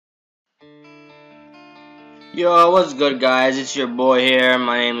Yo, what's good, guys? It's your boy here.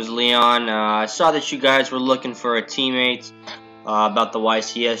 My name is Leon. I saw that you guys were looking for a teammate about the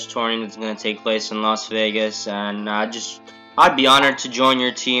YCS tournament that's going to take place in Las Vegas, and I'd be honored to join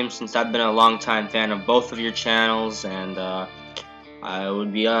your team since I've been a longtime fan of both of your channels, and it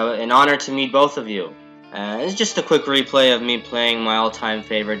would be an honor to meet both of you. It's just a quick replay of me playing my all-time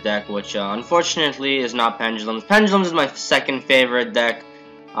favorite deck, which unfortunately is not Pendulums. Pendulums is my second favorite deck.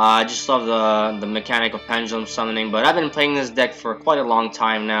 I just love the mechanic of pendulum summoning, but I've been playing this deck for quite a long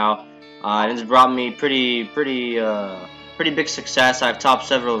time now. It's brought me pretty big success. I've topped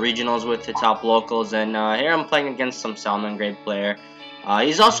several regionals with the top locals, and here I'm playing against some Salmon Grade player.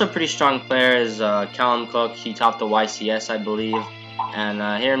 He's also a pretty strong player, is Callum Cook. He topped the YCS, I believe, and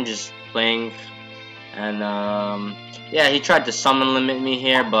here I'm just playing. And yeah, he tried to summon limit me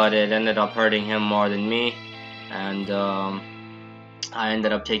here, but it ended up hurting him more than me, and I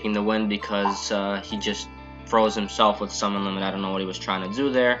ended up taking the win because he just froze himself with summon limit. I don't know what he was trying to do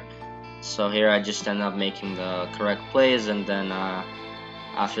there. So here I just ended up making the correct plays, and then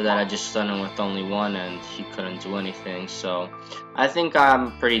after that I just stunned him with only one, and he couldn't do anything. So I think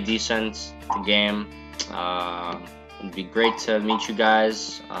I'm pretty decent at the game. It'd be great to meet you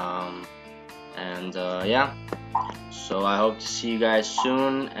guys, and yeah. So I hope to see you guys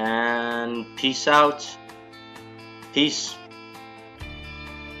soon, and peace out. Peace.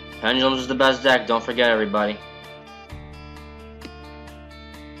 Pendulums is the best deck, don't forget, everybody.